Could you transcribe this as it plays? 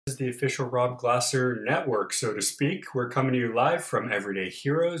the official Rob Glasser network, so to speak. We're coming to you live from Everyday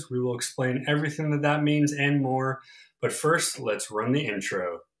Heroes. We will explain everything that means and more. But first, let's run the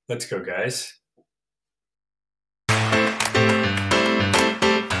intro. Let's go, guys.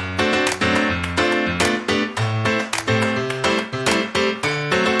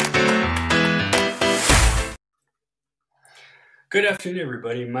 Good afternoon,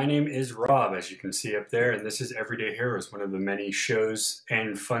 everybody. My name is Rob, as you can see up there, and this is Everyday Heroes, one of the many shows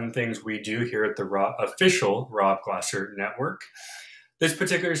and fun things we do here at the official Rob Glasser Network. This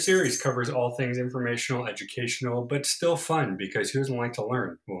particular series covers all things informational, educational, but still fun, because who doesn't like to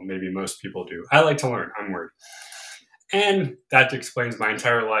learn? Well, maybe most people do. I like to learn. I'm weird. And that explains my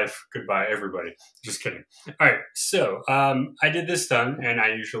entire life. Goodbye, everybody. Just kidding. All right, so I did this done, and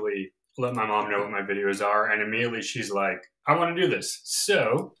I usually let my mom know what my videos are, and immediately she's like, I want to do this.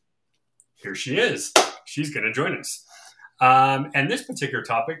 So here she is. She's going to join us. And this particular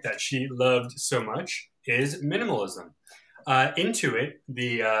topic that she loved so much is minimalism. Intuit,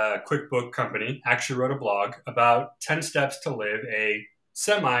 the QuickBook company, actually wrote a blog about 10 steps to live a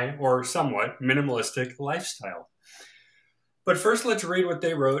semi or somewhat minimalistic lifestyle. But first, let's read what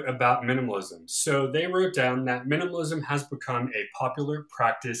they wrote about minimalism. So they wrote down that minimalism has become a popular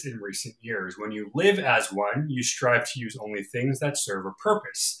practice in recent years. When you live as one, you strive to use only things that serve a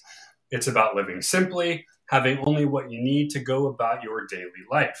purpose. It's about living simply, having only what you need to go about your daily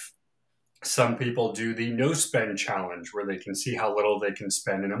life. Some people do the no-spend challenge, where they can see how little they can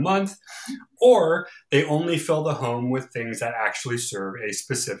spend in a month, or they only fill the home with things that actually serve a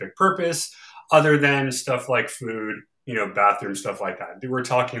specific purpose, other than stuff like food, bathroom, stuff like that. We're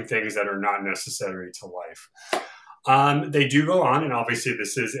talking things that are not necessary to life. They do go on, and obviously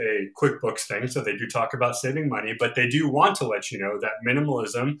this is a QuickBooks thing, so they do talk about saving money, but they do want to let you know that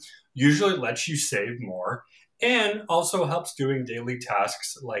minimalism usually lets you save more and also helps doing daily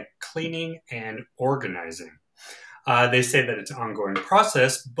tasks like cleaning and organizing. They say that it's an ongoing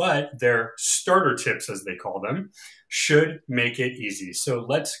process, but their starter tips, as they call them, should make it easy. So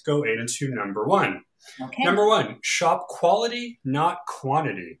let's go into number one. Okay. Number one, shop quality, not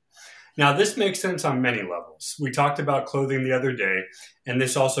quantity. Now, this makes sense on many levels. We talked about clothing the other day, and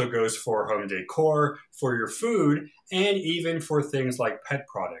this also goes for home decor, for your food, and even for things like pet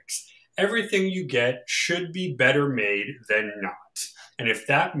products. Everything you get should be better made than not. And if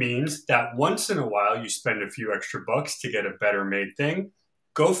that means that once in a while you spend a few extra bucks to get a better made thing,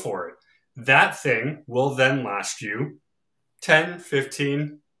 go for it. That thing will then last you 10,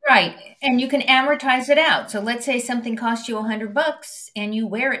 15. Right. And you can amortize it out. So let's say something costs you $100 and you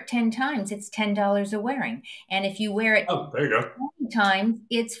wear it 10 times, it's $10 a wearing. And if you wear it there you go. 20 times,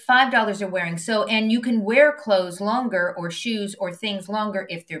 it's $5 a wearing. So, and you can wear clothes longer or shoes or things longer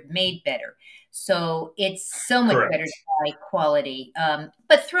if they're made better. So it's so much Correct. better to buy quality.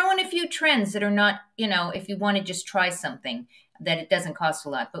 But throw in a few trends that are not, if you want to just try something that it doesn't cost a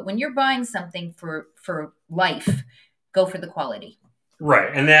lot. But when you're buying something for life, go for the quality.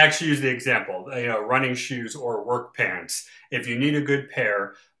 Right. And they actually use the example, running shoes or work pants. If you need a good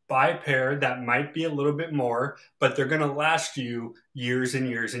pair, buy a pair that might be a little bit more, but they're going to last you years and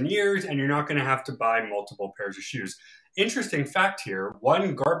years and years, and you're not going to have to buy multiple pairs of shoes. Interesting fact here,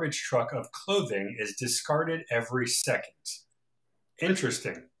 one garbage truck of clothing is discarded every second.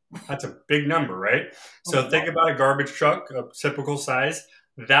 Interesting. That's a big number, right? So think about a garbage truck, a typical size.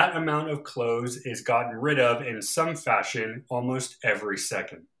 That amount of clothes is gotten rid of in some fashion almost every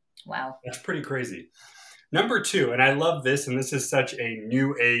second. Wow. That's pretty crazy. Number two, and I love this, and this is such a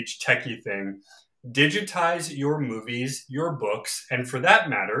new age techie thing, digitize your movies, your books, and for that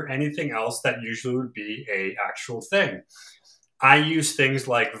matter, anything else that usually would be an actual thing. I use things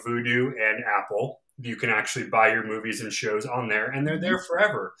like Vudu and Apple. You can actually buy your movies and shows on there, and they're there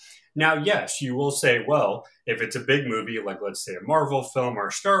forever. Now, yes, you will say, well, if it's a big movie, like let's say a Marvel film or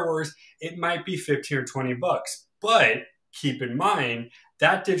Star Wars, it might be 15 or 20 bucks. But keep in mind,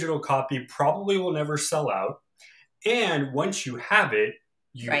 that digital copy probably will never sell out. And once you have it,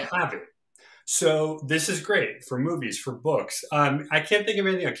 you have it. So this is great for movies, for books. I can't think of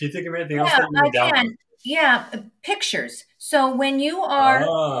anything else. Can you think of anything else? I can. Yeah, pictures. So when you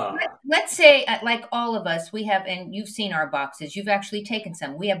are, let's say, like all of us, we have, and you've seen our boxes. You've actually taken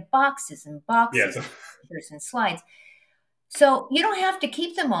some. We have boxes and boxes, of pictures and slides. So you don't have to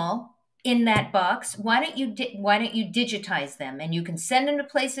keep them all in that box. Why don't you digitize them, and you can send them to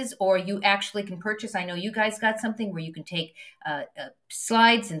places, or you actually can purchase. I know you guys got something where you can take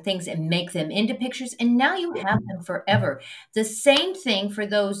slides and things and make them into pictures, and now you have them forever. The same thing for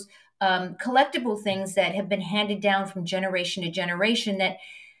those collectible things that have been handed down from generation to generation that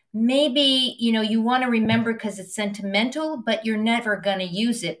maybe, you want to remember because it's sentimental, but you're never going to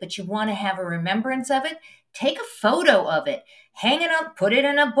use it, but you want to have a remembrance of it. Take a photo of it, hang it up, put it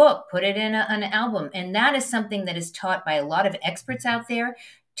in a book, put it in an album. And that is something that is taught by a lot of experts out there.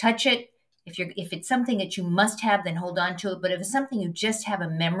 Touch it. If it's something that you must have, then hold on to it. But if it's something you just have a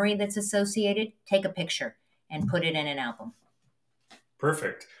memory that's associated, take a picture and put it in an album.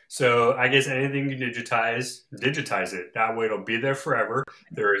 Perfect. So I guess anything you digitize it. That way it'll be there forever.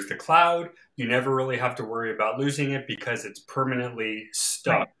 There is the cloud. You never really have to worry about losing it because it's permanently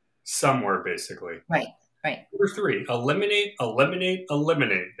stuck somewhere, basically. Right. Number 3, eliminate.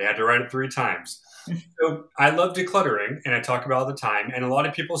 They had to write it 3 times. So I love decluttering, and I talk about it all the time. And a lot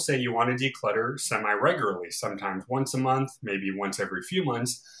of people say you want to declutter semi-regularly, sometimes once a month, maybe once every few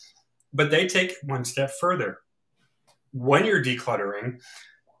months. But they take it one step further. When you're decluttering,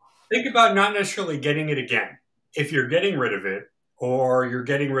 think about not necessarily getting it again. If you're getting rid of it or you're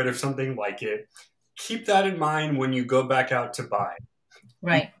getting rid of something like it, keep that in mind when you go back out to buy.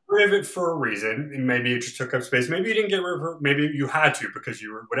 Right. You get rid of it for a reason. And maybe it just took up space. Maybe you didn't get rid of it. Maybe you had to because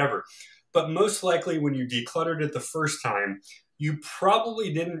you were whatever. But most likely when you decluttered it the first time, you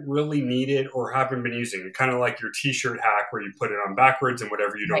probably didn't really need it or haven't been using it. Kind of like your t-shirt hack where you put it on backwards and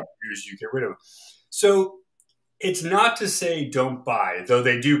whatever you don't use, you get rid of. So it's not to say don't buy, though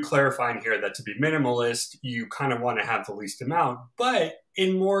they do clarify in here that to be minimalist, you kind of want to have the least amount. But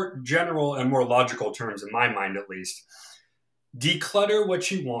in more general and more logical terms, in my mind at least, declutter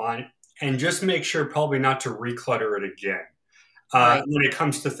what you want and just make sure probably not to reclutter it again. When it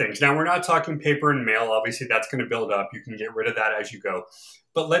comes to things. Now, we're not talking paper and mail. Obviously, that's going to build up. You can get rid of that as you go.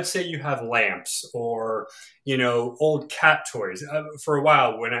 But let's say you have lamps or, old cat toys. For a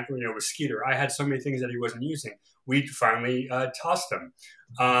while, when I, with Skeeter, I had so many things that he wasn't using. We finally tossed them.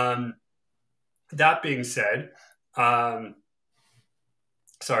 That being said, yeah,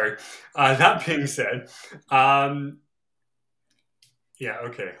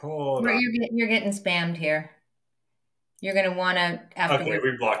 okay. Hold on. You're getting spammed here. You're going to want to afterwards. Okay,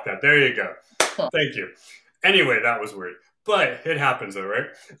 we blocked that. There you go. Cool. Thank you. Anyway, that was weird. But it happens though, right?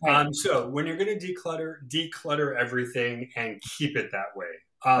 So when you're going to declutter everything and keep it that way.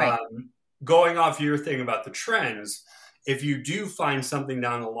 Going off your thing about the trends, if you do find something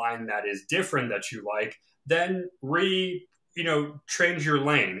down the line that is different that you like, then change your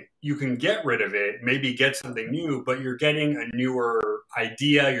lane. You can get rid of it, maybe get something new, but you're getting a newer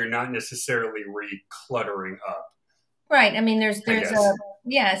idea. You're not necessarily recluttering up. Right. I mean, there's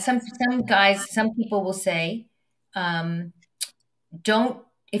some people will say, if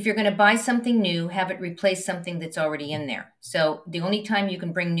you're going to buy something new, have it replace something that's already in there. So the only time you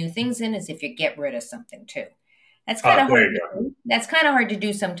can bring new things in is if you get rid of something too. That's kind of hard. That's kind of hard to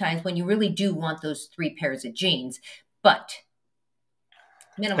do sometimes when you really do want those 3 pairs of jeans, but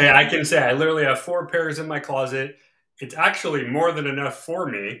minimal. Hey, I can say I literally have 4 pairs in my closet. It's actually more than enough for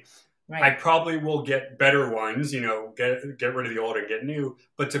me. Right. I probably will get better ones, get rid of the old and get new.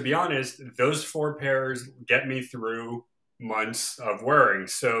 But to be honest, those 4 pairs get me through months of wearing.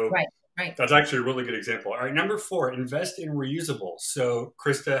 So that's actually a really good example. All right, number 4, invest in reusable. So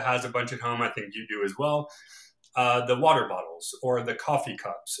Krista has a bunch at home. I think you do as well. The water bottles or the coffee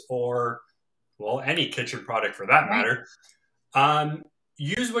cups or, any kitchen product for that matter.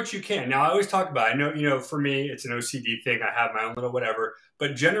 Use what you can. Now, I always talk about, I know, for me, it's an OCD thing. I have my own little whatever.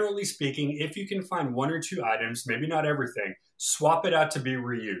 But generally speaking, if you can find 1 or 2 items, maybe not everything, swap it out to be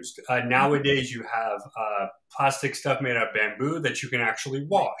reused. Nowadays, you have plastic stuff made out of bamboo that you can actually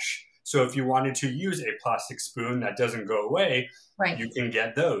wash. So if you wanted to use a plastic spoon that doesn't go away, you can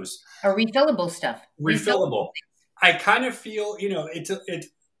get those. Or refillable stuff. Refillable. I kind of feel, it's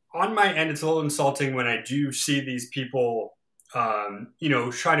on my end, it's a little insulting when I do see these people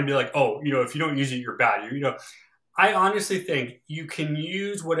trying to be like, if you don't use it, you're bad. I honestly think you can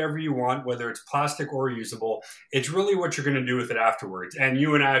use whatever you want, whether it's plastic or reusable. It's really what you're going to do with it afterwards. And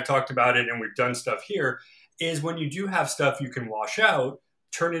you and I have talked about it, and we've done stuff here, is when you do have stuff you can wash out,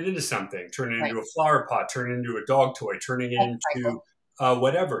 turn it into something. Turn it into a flower pot, turn it into a dog toy, turning it into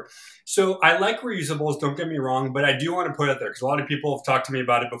whatever. So I like reusables, don't get me wrong, but I do want to put it there because a lot of people have talked to me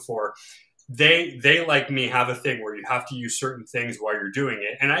about it before. They like me have a thing where you have to use certain things while you're doing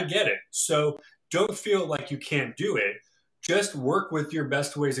it. And I get it. So don't feel like you can't do it. Just work with your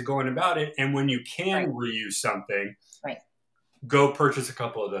best ways of going about it. And when you can reuse something, go purchase a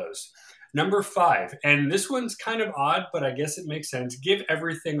couple of those. Number 5, and this one's kind of odd, but I guess it makes sense. Give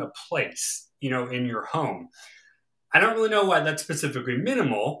everything a place, in your home. I don't really know why that's specifically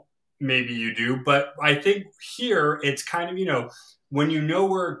minimal. Maybe you do, but I think here it's kind of, when you know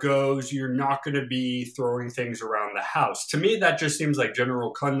where it goes, you're not going to be throwing things around the house. To me, that just seems like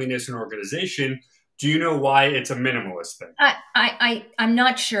general cleanliness and organization. Do you know why it's a minimalist thing? I'm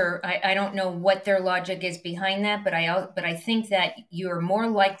not sure. I don't know what their logic is behind that, but I think that you're more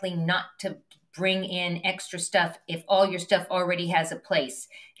likely not to bring in extra stuff if all your stuff already has a place.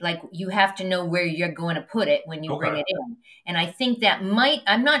 Like, you have to know where you're going to put it when you bring it in. And I think that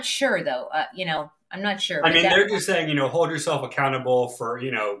I'm not sure though, I'm not sure. I mean, they're just saying, hold yourself accountable for,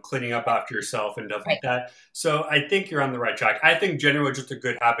 cleaning up after yourself and stuff like that. So I think you're on the right track. I think generally just a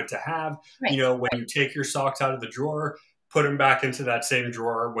good habit to have, when you take your socks out of the drawer, put them back into that same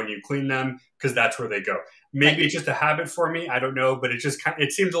drawer when you clean them, because that's where they go. Maybe it's just a habit for me. I don't know, but it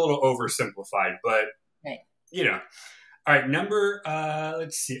seems a little oversimplified, but All right,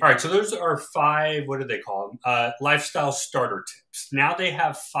 let's see. All right, so those are 5, what do they call them? Lifestyle starter tips. Now they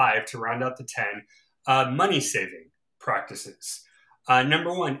have 5 to round out the 10 money saving practices.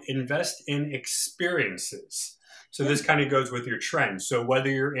 Number 1, invest in experiences. So this kind of goes with your trend. So whether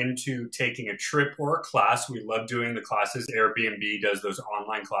you're into taking a trip or a class, we love doing the classes. Airbnb does those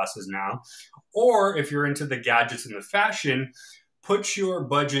online classes now. Or if you're into the gadgets and the fashion, put your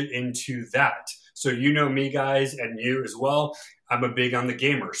budget into that. So you know me, guys, and you as well. I'm a big on the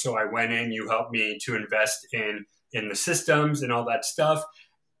gamer. So I went in, you helped me to invest in the systems and all that stuff.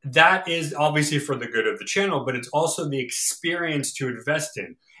 That is obviously for the good of the channel, but it's also the experience to invest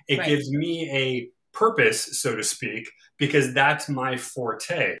in. It gives me a purpose, so to speak, because that's my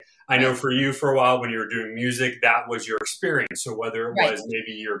forte. I know for you, for a while, when you were doing music, that was your experience. So whether it was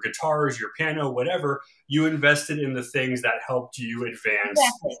maybe your guitars, your piano, whatever, you invested in the things that helped you advance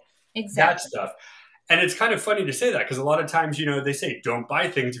that stuff. And it's kind of funny to say that, because a lot of times, they say, don't buy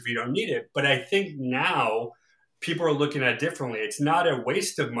things if you don't need it. But I think now people are looking at it differently. It's not a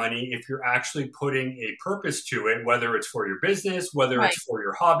waste of money if you're actually putting a purpose to it, whether it's for your business, whether it's for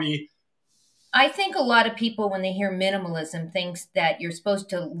your hobby. I think a lot of people, when they hear minimalism, thinks that you're supposed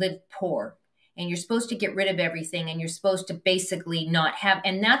to live poor and you're supposed to get rid of everything and you're supposed to basically not have.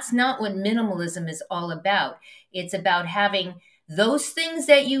 And that's not what minimalism is all about. It's about having those things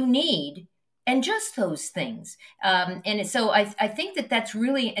that you need and just those things. And so I think that that's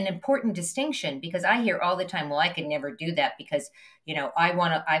really an important distinction, because I hear all the time, well, I could never do that because, I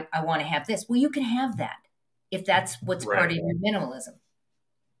want to have this. Well, you can have that if that's what's part of your minimalism.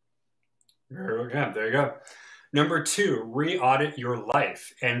 Yeah, there you go. Number 2, re-audit your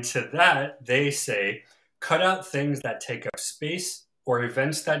life. And to that, they say, cut out things that take up space or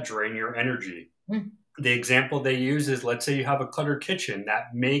events that drain your energy. The example they use is, let's say you have a cluttered kitchen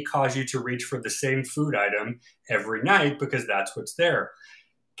that may cause you to reach for the same food item every night because that's what's there.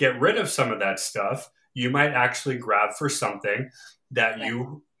 Get rid of some of that stuff. You might actually grab for something that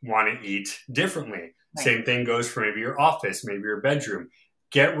you want to eat differently. Same thing goes for maybe your office, maybe your bedroom.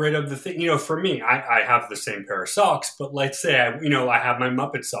 Get rid of the thing. For me, I have the same pair of socks, but let's say, I have my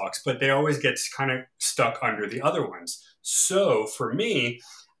Muppet socks, but they always get kind of stuck under the other ones. So for me,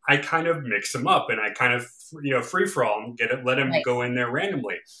 I kind of mix them up and I kind of, free for all, let them go in there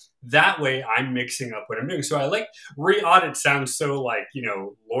randomly. That way I'm mixing up what I'm doing. So I like re-audit sounds so like,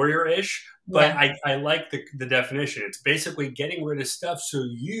 lawyer-ish, but I like the definition. It's basically getting rid of stuff so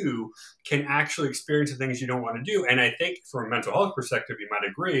you can actually experience the things you don't want to do. And I think from a mental health perspective, you might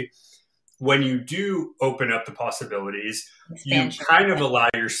agree, when you do open up the possibilities, you kind of allow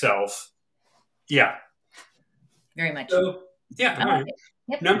yourself. Yeah. Very much. So, yeah.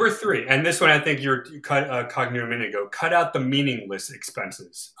 Yep. Number 3, and this one I think you're cognitive a minute ago, cut out the meaningless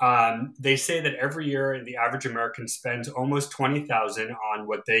expenses. They say that every year the average American spends almost $20,000 on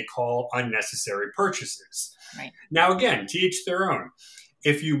what they call unnecessary purchases. Now, again, to each their own.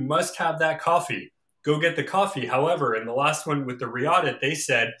 If you must have that coffee, go get the coffee. However, in the last one with the re-audit, they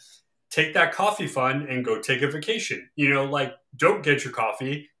said, take that coffee fund and go take a vacation. Don't get your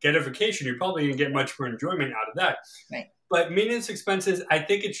coffee, get a vacation. You're probably going to get much more enjoyment out of that. But maintenance expenses, I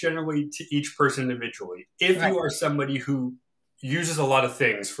think it's generally to each person individually. If you are somebody who uses a lot of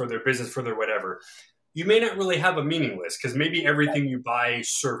things for their business, for their whatever, you may not really have a meaning list, because maybe everything you buy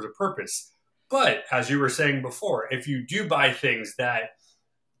serves a purpose. But as you were saying before, if you do buy things that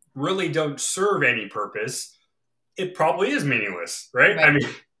really don't serve any purpose, it probably is meaningless, right? I mean,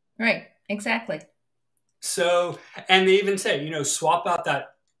 right, exactly. So, and they even say, swap out that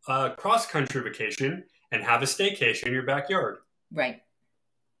cross-country vacation and have a staycation in your backyard. Right.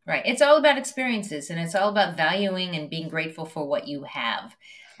 It's all about experiences, and it's all about valuing and being grateful for what you have.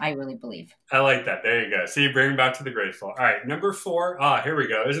 I really believe. I like that. There you go. See, bring back to the grateful. All right. Number 4. Here we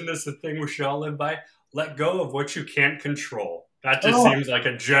go. Isn't this the thing we should all live by? Let go of what you can't control. That just seems like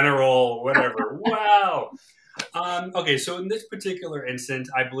a general whatever. Wow. Okay, so in this particular instance,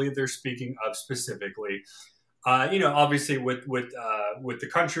 I believe they're speaking of specifically, obviously with the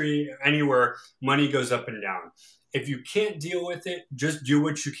country, anywhere, money goes up and down. If you can't deal with it, just do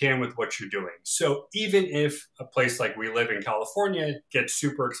what you can with what you're doing. So even if a place like we live in California gets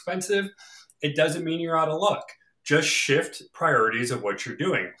super expensive, it doesn't mean you're out of luck. Just shift priorities of what you're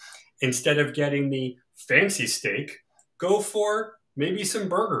doing. Instead of getting the fancy steak, go for maybe some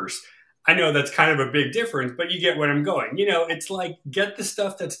burgers. I know that's kind of a big difference, but you get where I'm going. It's like, get the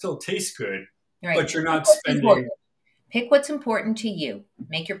stuff that still tastes good, right, but you're not spending. Pick what's important to you.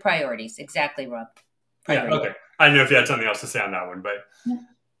 Make your priorities. Exactly, Rob. Priorities. Yeah, okay. I don't know if you had something else to say on that one, but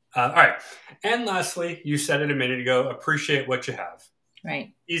all right. And lastly, you said it a minute ago, appreciate what you have.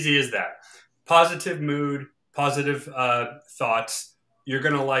 Right. Easy as that. Positive mood, positive thoughts. You're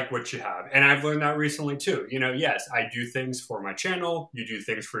going to like what you have. And I've learned that recently too. Yes, I do things for my channel. You do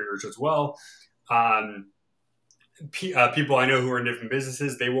things for yours as well. People I know who are in different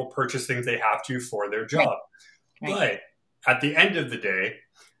businesses, they will purchase things they have to for their job. Right. But at the end of the day,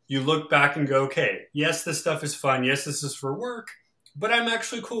 you look back and go, okay, yes, this stuff is fun. Yes, this is for work, but I'm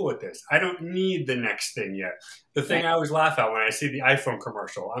actually cool with this. I don't need the next thing yet. The thing I always laugh at when I see the iPhone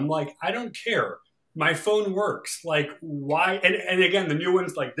commercial, I'm like, I don't care. My phone works. Like, why? And again, the new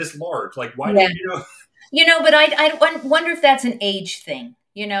one's like this large. Like, why do but I wonder if that's an age thing.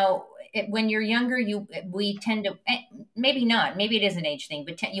 When you're younger, we tend to, maybe not, maybe it is an age thing,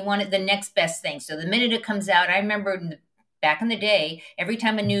 but you want it the next best thing. So the minute it comes out, I remember back in the day, every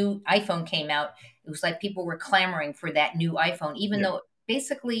time a new iPhone came out, it was like people were clamoring for that new iPhone, even though it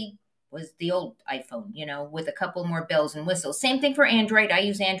basically was the old iPhone, with a couple more bells and whistles. Same thing for Android. I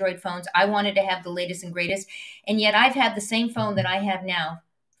use Android phones. I wanted to have the latest and greatest. And yet I've had the same phone that I have now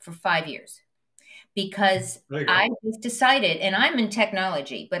for 5 years. Because I just decided, and I'm in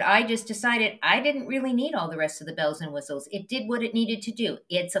technology, but I just decided I didn't really need all the rest of the bells and whistles. It did what it needed to do.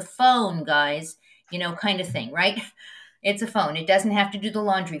 It's a phone, guys, kind of thing, right? It's a phone. It doesn't have to do the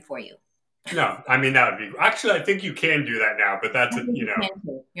laundry for you. No, I mean, that would be, actually, I think you can do that now, but that's,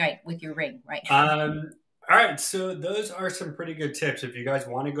 Right, with your ring, right. All right, so those are some pretty good tips. If you guys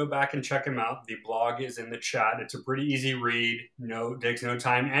want to go back and check them out, the blog is in the chat. It's a pretty easy read. Takes no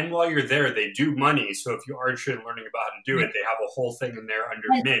time. And while you're there, they do money. So if you are interested in learning about how to do it, they have a whole thing in there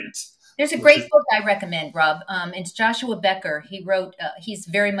under Mint. There's a great book I recommend, Rob. It's Joshua Becker. He wrote, he's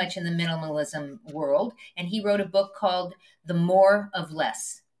very much in the minimalism world, and he wrote a book called The More of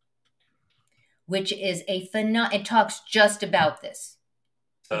Less, which is it talks just about this.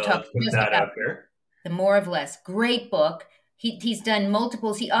 So let's put that out there. The More of Less. Great book. He's done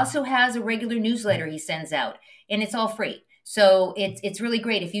multiples. He also has a regular newsletter he sends out, and it's all free. So it's really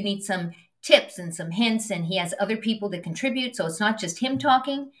great if you need some tips and some hints, and he has other people that contribute. So it's not just him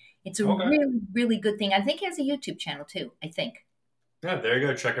talking. It's a really, really good thing. I think he has a YouTube channel too, I think. Yeah, there you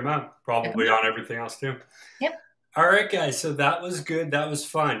go. Check him out. Probably on everything else too. Yep. All right, guys. So that was good. That was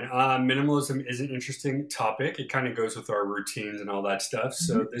fun. Minimalism is an interesting topic. It kind of goes with our routines and all that stuff.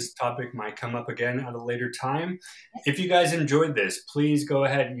 So this topic might come up again at a later time. If you guys enjoyed this, please go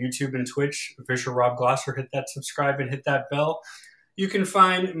ahead, YouTube and Twitch, official Rob Glasser, hit that subscribe and hit that bell. You can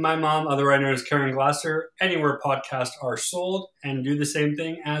find my mom, otherwise known as Karen Glasser, anywhere podcasts are sold, and do the same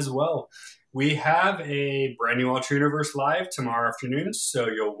thing as well. We have a brand new Ultra Universe live tomorrow afternoon, so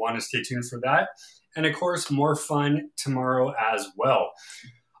you'll want to stay tuned for that. And of course, more fun tomorrow as well.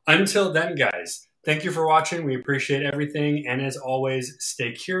 Until then, guys, thank you for watching. We appreciate everything. And as always,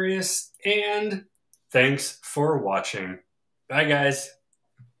 stay curious. And thanks for watching. Bye, guys.